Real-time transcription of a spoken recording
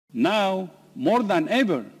Now, more than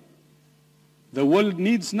ever, the world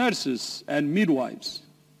needs nurses and midwives.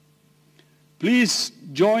 Please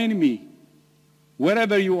join me,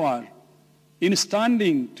 wherever you are, in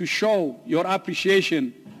standing to show your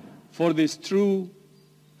appreciation for these true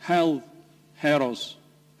health heroes.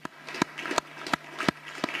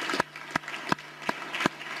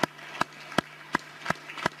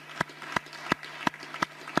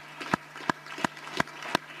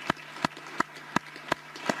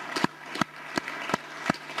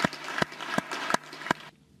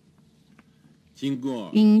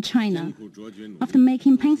 In China, after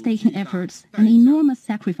making painstaking efforts and enormous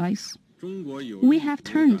sacrifice, we have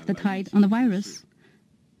turned the tide on the virus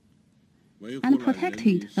and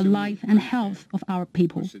protected the life and health of our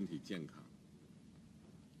people.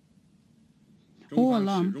 All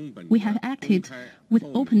along, we have acted with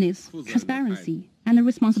openness, transparency, and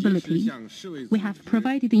responsibility. We have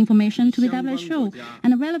provided information to the WHO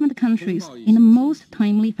and relevant countries in the most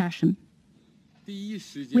timely fashion.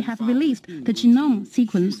 We have released the genome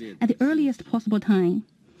sequence at the earliest possible time.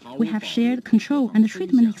 We have shared control and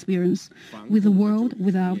treatment experience with the world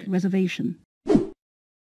without reservation.